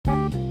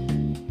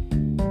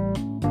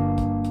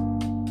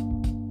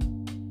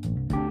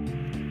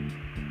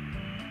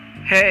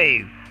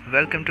Hey,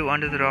 welcome to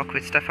Under the Rock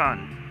with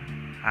Stefan.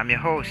 I'm your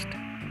host.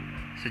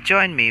 So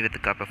join me with a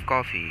cup of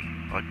coffee,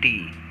 or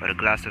tea, or a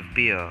glass of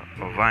beer,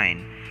 or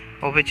wine,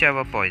 or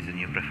whichever poison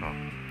you prefer.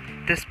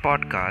 This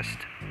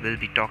podcast will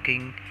be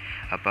talking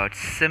about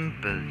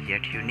simple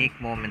yet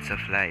unique moments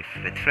of life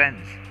with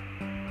friends,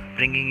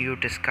 bringing you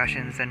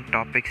discussions and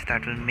topics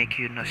that will make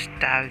you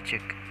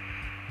nostalgic,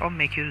 or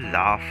make you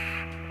laugh,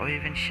 or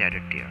even shed a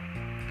tear.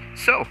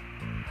 So,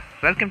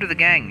 welcome to the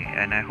gang,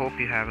 and I hope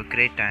you have a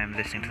great time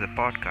listening to the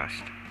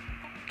podcast.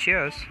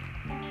 Cheers!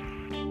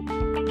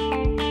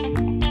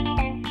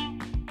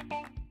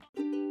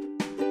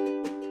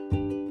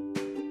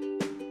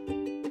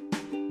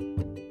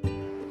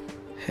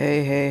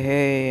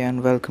 Hey,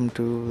 and welcome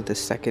to the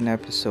second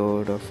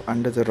episode of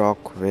Under the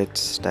Rock with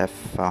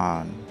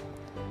Stefan.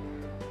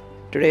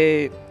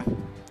 Today,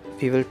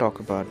 we will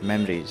talk about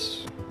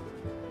memories.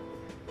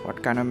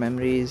 What kind of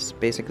memories?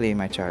 Basically,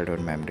 my childhood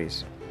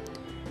memories.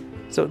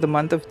 So, the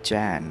month of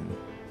Jan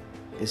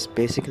is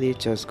basically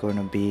just going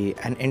to be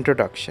an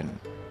introduction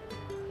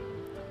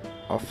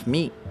of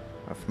me,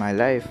 of my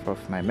life,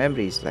 of my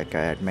memories, like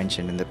I had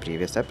mentioned in the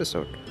previous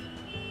episode.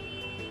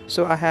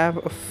 So, I have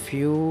a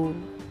few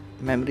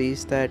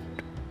memories that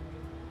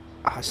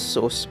are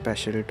so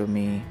special to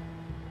me,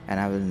 and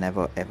I will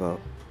never,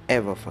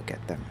 ever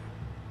forget them.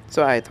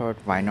 So, I thought,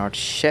 why not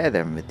share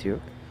them with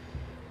you?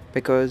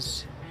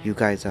 Because you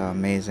guys are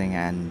amazing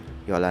and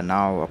you all are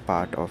now a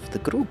part of the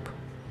group.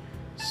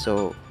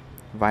 So,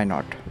 why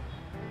not?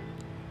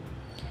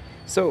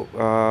 So,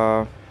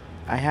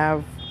 I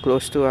have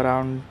close to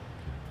around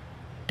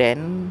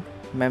 10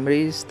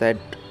 memories that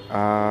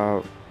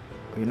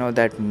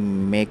that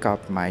make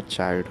up my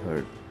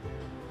childhood.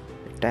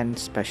 10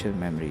 special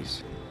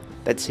memories.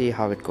 Let's see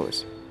how it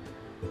goes.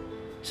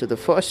 So, the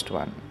first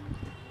one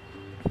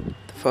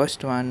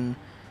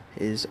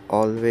is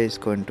always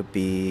going to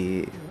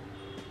be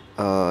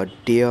a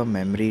dear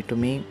memory to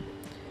me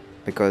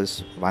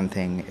because one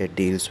thing, it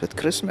deals with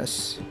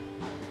Christmas,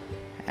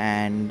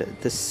 and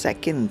the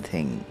second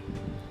thing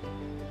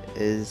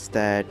is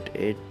that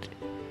it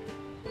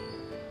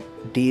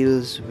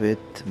deals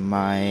with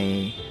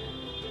my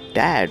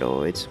dad,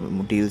 or it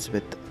deals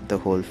with the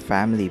whole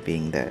family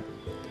being there.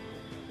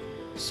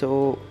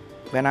 So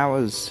when I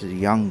was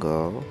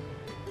younger,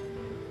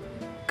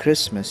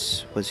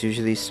 Christmas was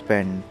usually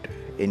spent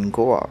in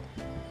Goa.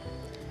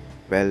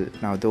 Well,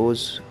 now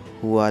those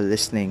who are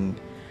listening,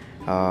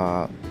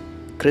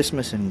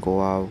 Christmas in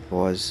Goa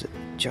was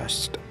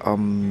just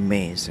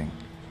amazing.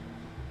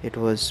 It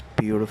was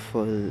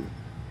beautiful.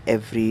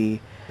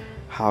 Every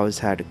house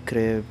had a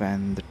crib,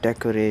 and the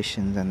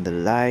decorations and the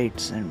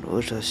lights, and it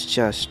was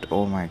just,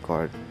 oh my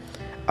god,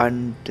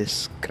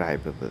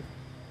 undescribable.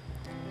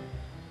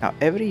 Now,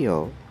 every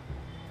year,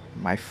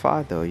 my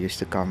father used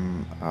to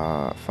come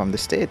from the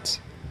States.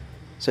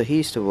 So he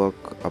used to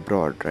work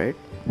abroad, right?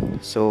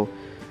 So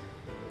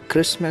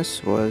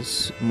Christmas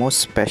was more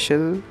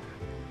special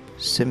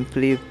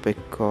simply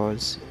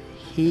because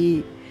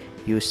he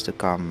used to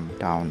come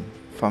down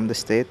from the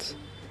States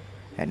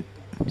and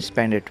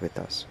spend it with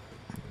us.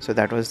 So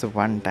that was the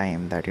one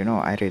time that,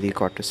 I really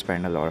got to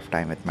spend a lot of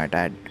time with my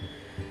dad.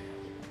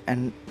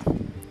 And,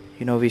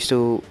 we used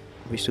to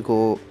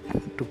go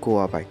to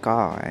Goa by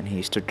car, and he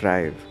used to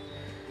drive.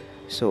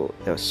 So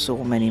there were so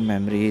many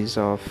memories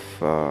of,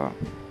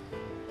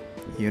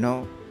 you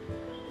know,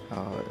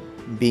 uh,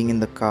 being in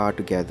the car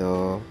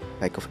together,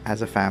 like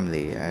as a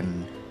family,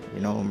 and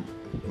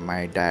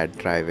my dad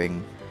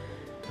driving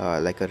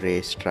like a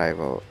race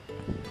driver,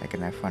 like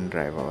an F1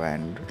 driver,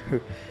 and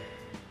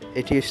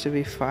it used to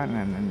be fun,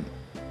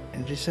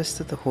 and it's just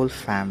that the whole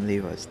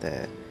family was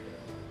there.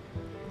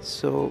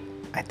 So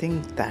I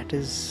think that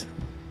is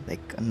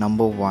like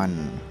number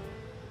one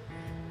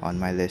on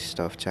my list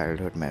of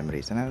childhood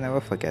memories, and I'll never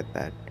forget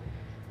that.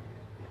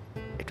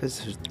 It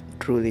was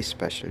truly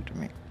special to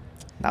me.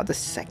 Now the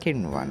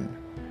second one.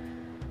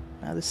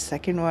 Now the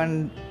second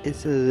one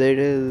is a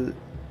little,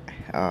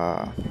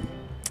 uh,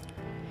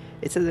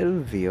 it's a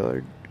little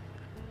weird.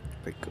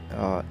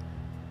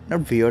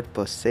 Not weird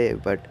per se,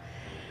 but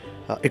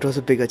it was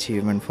a big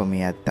achievement for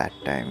me at that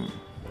time.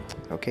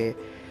 Okay,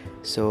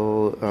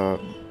 so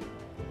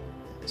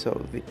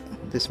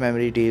this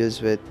memory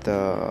deals with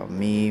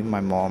me,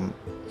 my mom,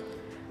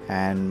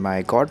 and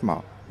my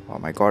godma or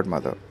my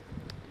godmother.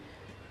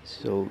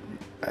 So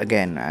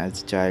again,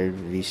 as a child,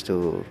 we used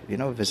to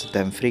visit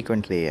them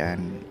frequently,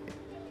 and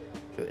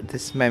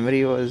this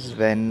memory was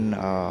when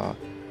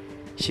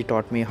she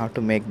taught me how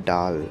to make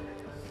dal.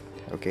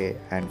 Okay,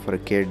 and for a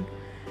kid,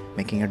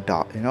 making a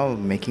dal,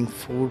 making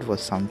food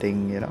was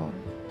something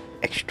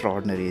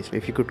extraordinary. So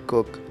if you could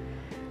cook,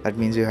 that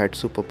means you had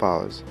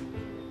superpowers.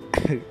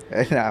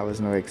 And I was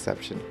no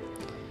exception.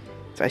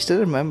 So I still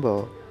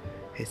remember,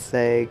 it's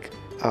like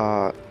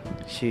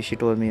she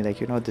told me, like,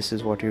 this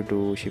is what you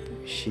do.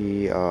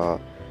 She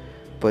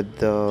put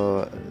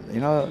the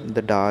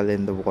dal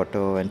in the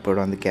water and put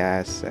on the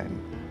gas, and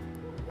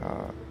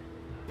uh,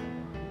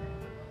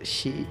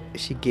 she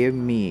gave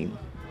me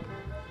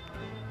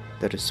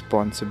the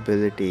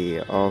responsibility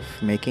of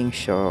making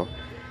sure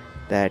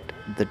that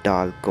the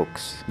dal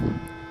cooks.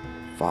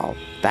 Wow,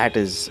 that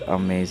is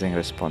amazing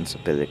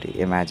responsibility.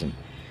 Imagine.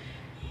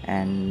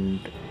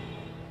 And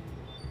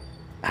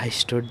I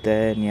stood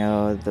there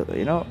near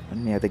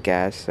the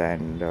gas,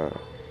 and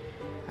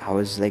I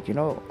was like,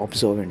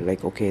 observant,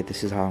 like, okay,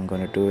 this is how I'm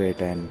gonna do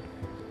it. And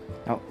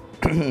now,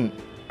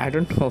 I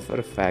don't know for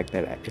a fact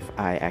that if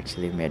I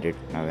actually made it.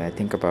 Now, when I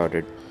think about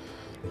it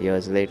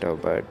years later,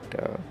 but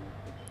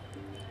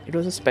it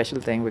was a special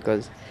thing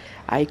because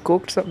I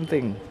cooked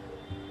something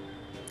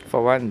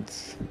for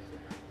once,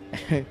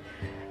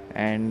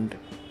 and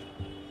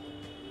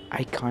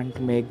I can't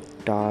make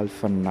dal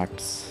for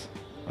nuts.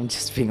 I'm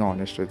just being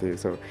honest with you.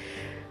 So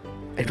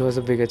it was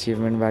a big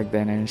achievement back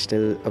then, and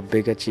still a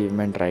big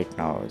achievement right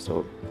now.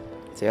 So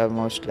it's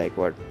almost like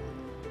what,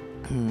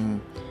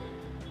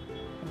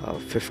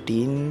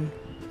 15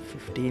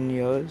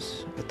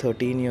 years or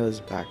 13 years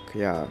back.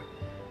 Yeah,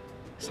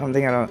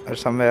 something around or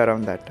somewhere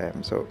around that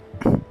time. So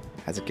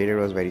as a kid, it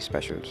was very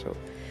special. So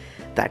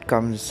that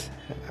comes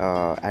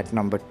at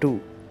number 2.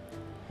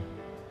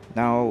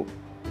 Now,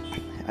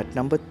 at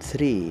number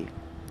 3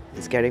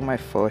 is getting my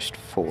first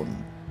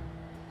phone.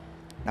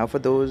 Now, for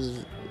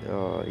those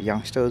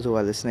youngsters who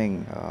are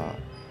listening,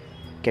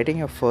 getting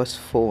your first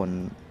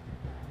phone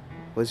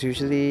was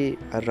usually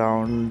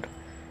around,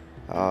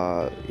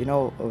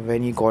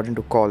 when you got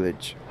into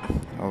college,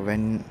 or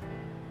when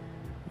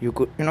you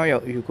could,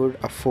 you could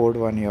afford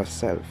one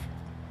yourself.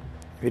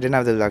 We didn't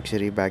have the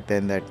luxury back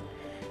then that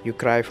you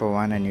cry for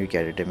one and you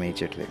get it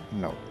immediately.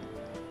 No,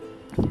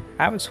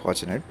 I was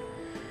fortunate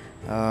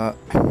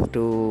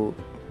to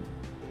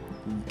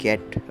get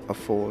a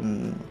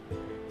phone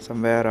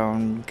somewhere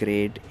around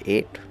grade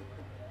 8.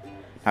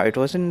 Now, it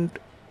wasn't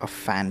a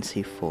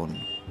fancy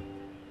phone.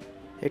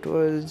 It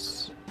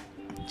was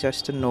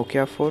just a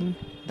Nokia phone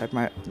that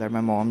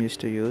my mom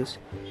used to use,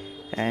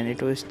 and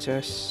it was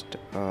just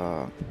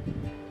for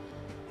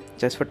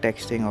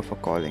texting or for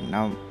calling.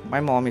 Now, my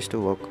mom used to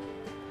work,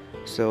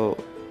 so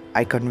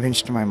I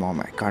convinced my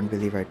mom. I can't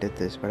believe I did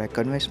this, but I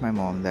convinced my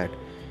mom that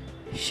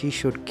she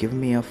should give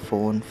me a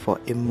phone for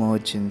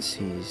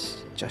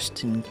emergencies,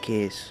 just in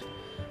case.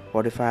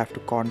 What if I have to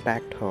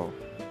contact her?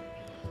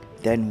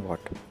 Then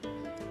what?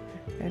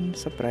 And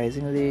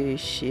surprisingly,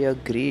 she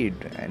agreed,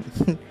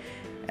 and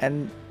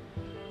and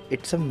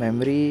it's a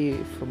memory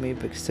for me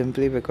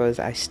simply because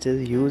I still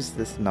use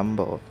this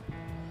number.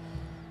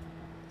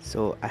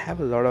 So I have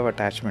a lot of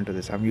attachment to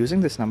this. I'm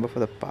using this number for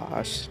the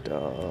past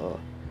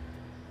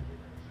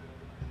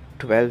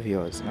 12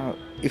 years now.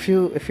 If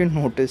you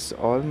notice,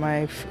 all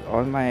my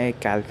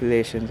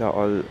calculations are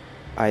all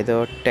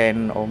either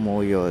 10 or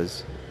more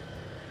years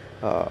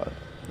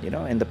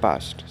in the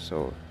past.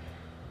 So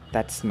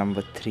that's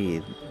number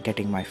 3,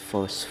 getting my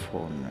first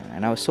phone,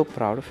 and I was so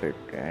proud of it.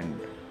 And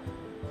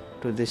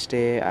to this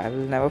day, I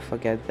will never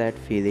forget that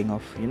feeling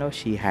of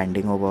she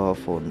handing over her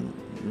phone.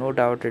 No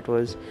doubt it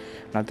was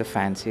not the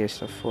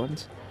fanciest of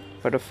phones,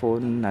 but a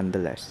phone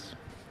nonetheless.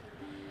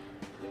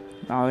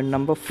 Now, in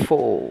number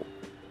 4,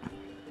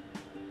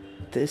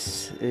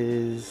 this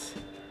is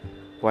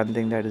one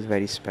thing that is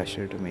very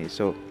special to me.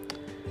 So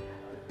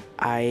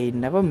I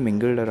never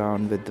mingled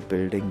around with the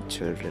building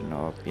children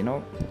or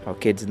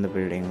kids in the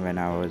building. When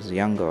I was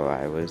younger,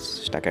 I was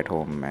stuck at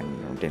home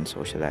and didn't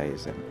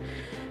socialize,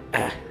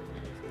 and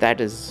that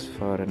is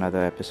for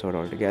another episode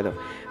altogether.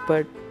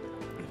 But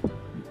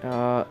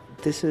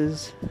this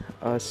is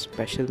a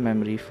special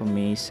memory for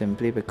me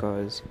simply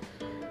because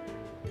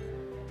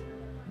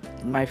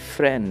my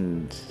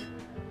friends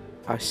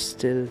are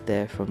still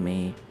there for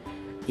me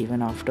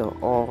even after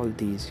all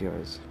these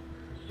years.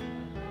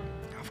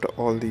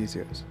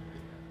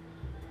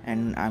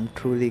 And I'm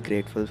truly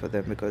grateful for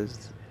them,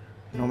 because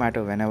no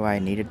matter whenever I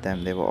needed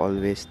them, they were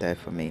always there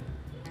for me.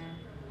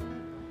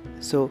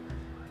 So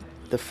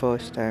the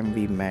first time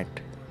we met,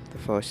 the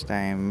first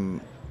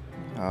time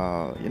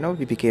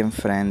we became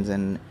friends,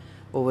 and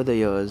over the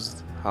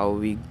years how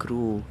we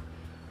grew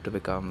to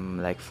become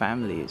like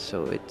family.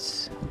 So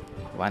it's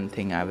one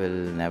thing I will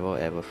never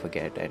ever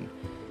forget, and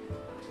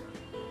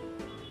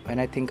when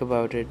I think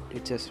about it,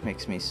 it just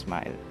makes me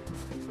smile.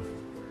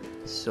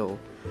 So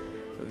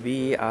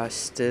we are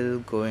still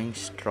going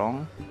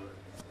strong.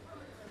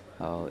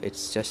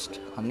 It's just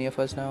how many of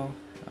us now?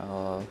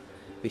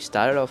 We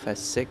started off as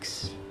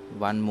 6.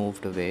 One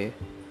moved away,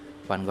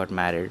 one got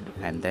married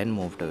and then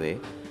moved away.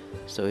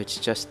 So it's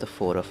just the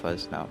 4 of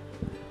us now.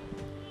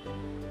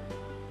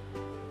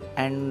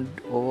 And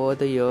over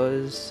the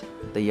years,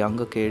 the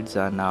younger kids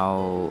are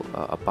now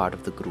a part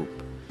of the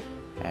group,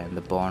 and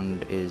the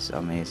bond is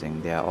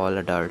amazing. They are all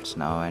adults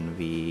now, and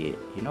we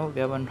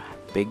have one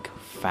big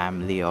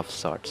family of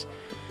sorts.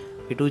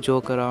 We do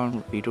joke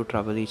around, we do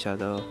trouble each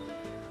other,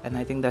 and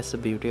I think that's the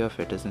beauty of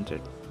it, isn't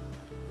it?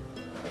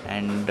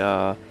 And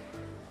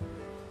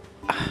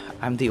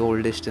I'm the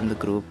oldest in the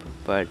group,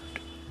 but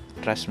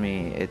trust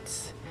me,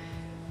 it's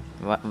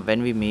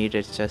when we meet,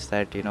 it's just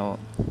that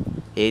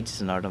age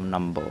is not a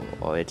number,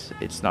 or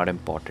it's not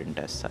important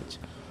as such.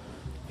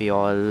 We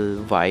all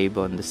vibe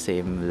on the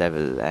same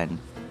level, and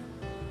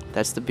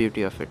that's the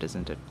beauty of it,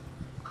 isn't it?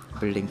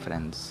 building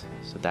friends.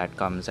 So that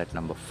comes at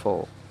number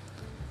 4.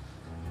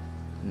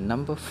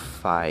 Number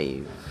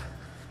 5.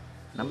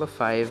 Number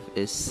 5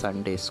 is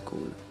Sunday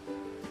school.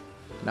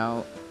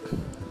 Now,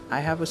 I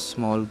have a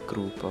small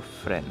group of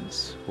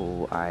friends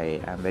who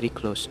I am very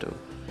close to,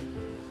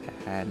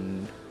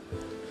 and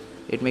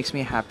it makes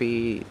me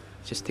happy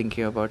just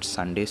thinking about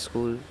Sunday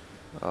school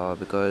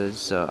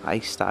because I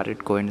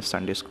started going to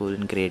Sunday school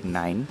in grade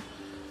 9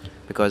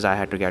 because I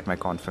had to get my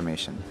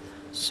confirmation.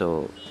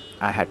 So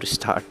I had to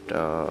start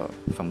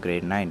from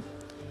grade 9.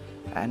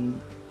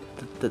 And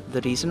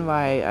the reason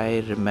why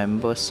I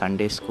remember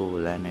Sunday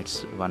school and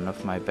it's one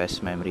of my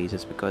best memories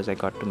is because I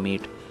got to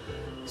meet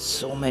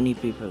so many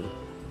people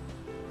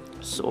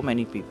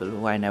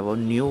who I never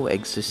knew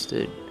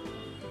existed,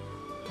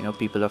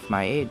 people of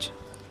my age.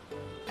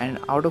 And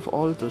out of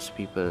all those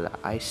people,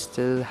 I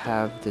still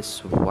have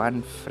this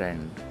one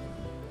friend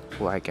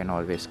who I can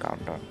always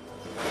count on.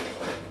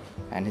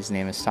 And his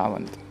name is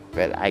Savant.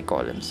 Well, I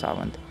call him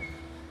Savant.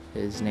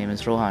 His name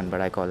is Rohan,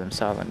 but I call him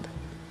Savant.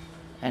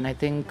 And I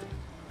think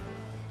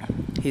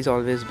he's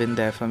always been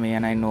there for me,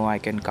 and I know I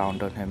can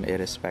count on him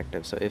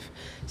irrespective. So if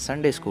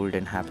Sunday school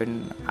didn't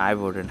happen, I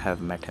wouldn't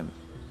have met him.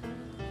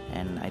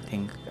 And I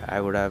think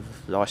I would have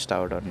lost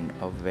out on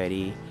a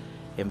very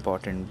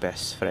important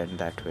best friend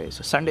that way.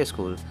 So Sunday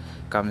school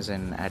comes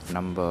in at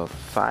number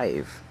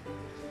 5.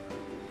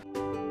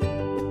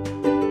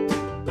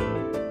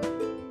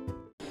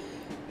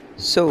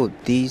 So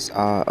these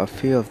are a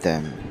few of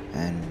them,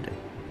 and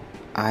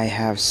I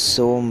have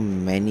so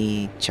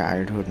many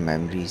childhood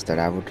memories that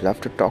I would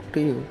love to talk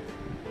to you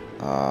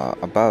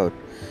about,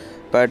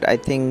 but I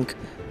think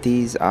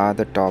these are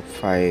the top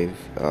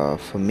 5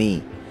 for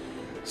me.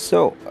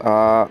 So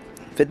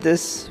with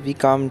this, we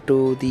come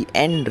to the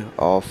end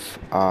of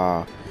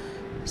our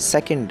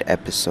second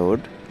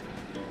episode,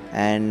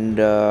 and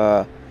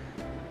for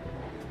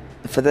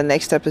the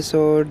next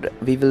episode,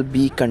 we will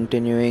be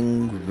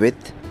continuing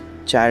with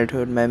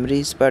childhood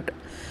memories, but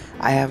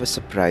I have a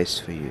surprise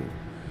for you.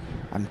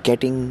 I'm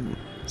getting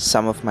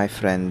some of my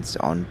friends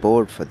on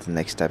board for the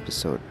next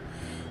episode,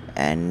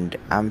 and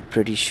I'm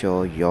pretty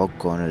sure you're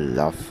gonna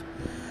love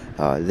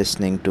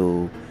listening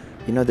to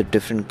the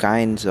different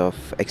kinds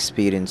of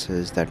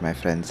experiences that my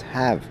friends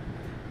have.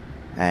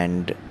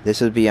 And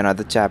this will be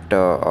another chapter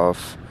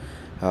of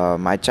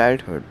my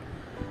childhood.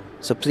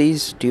 So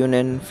please tune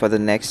in for the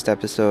next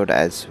episode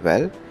as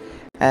well.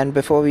 And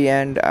before we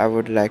end, I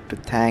would like to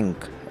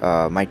thank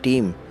my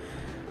team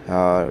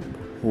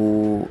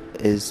who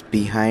is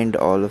behind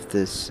all of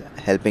this,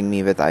 helping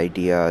me with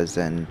ideas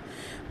and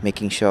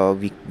making sure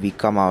we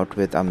come out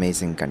with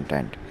amazing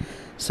content.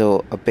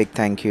 So a big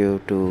thank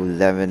you to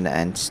Levin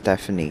and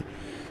Stephanie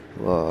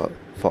for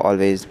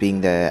always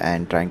being there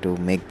and trying to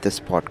make this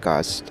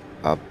podcast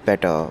a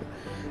better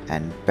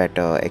and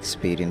better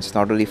experience,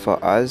 not only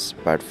for us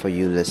but for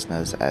you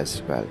listeners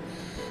as well.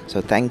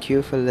 So thank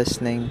you for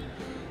listening,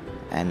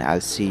 and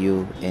I'll see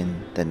you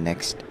in the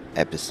next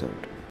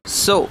episode.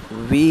 So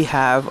we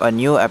have a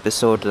new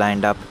episode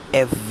lined up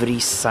every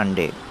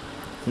Sunday.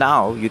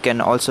 Now you can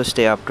also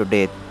stay up to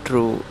date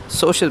through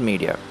social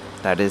media,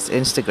 that is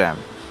Instagram,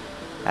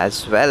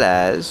 as well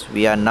as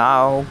we are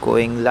now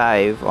going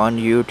live on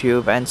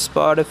YouTube and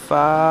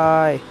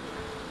Spotify.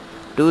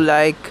 Do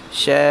like,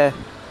 share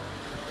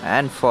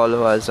and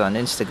follow us on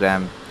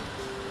Instagram,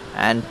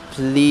 and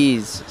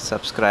please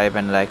subscribe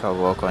and like our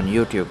work on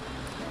YouTube.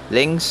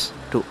 Links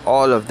to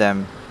all of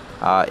them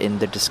are in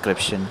the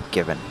description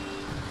given.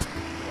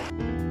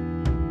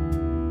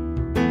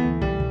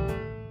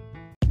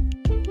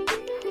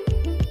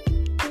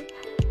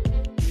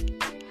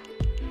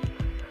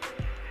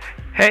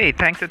 Hey,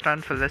 thanks a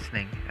ton for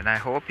listening, and I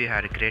hope you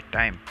had a great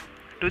time.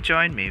 Do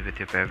join me with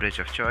your beverage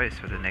of choice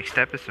for the next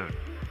episode.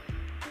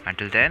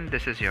 Until then,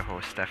 this is your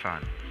host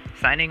Stefan,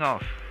 signing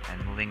off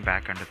and moving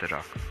back under the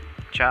rock.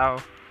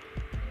 Ciao.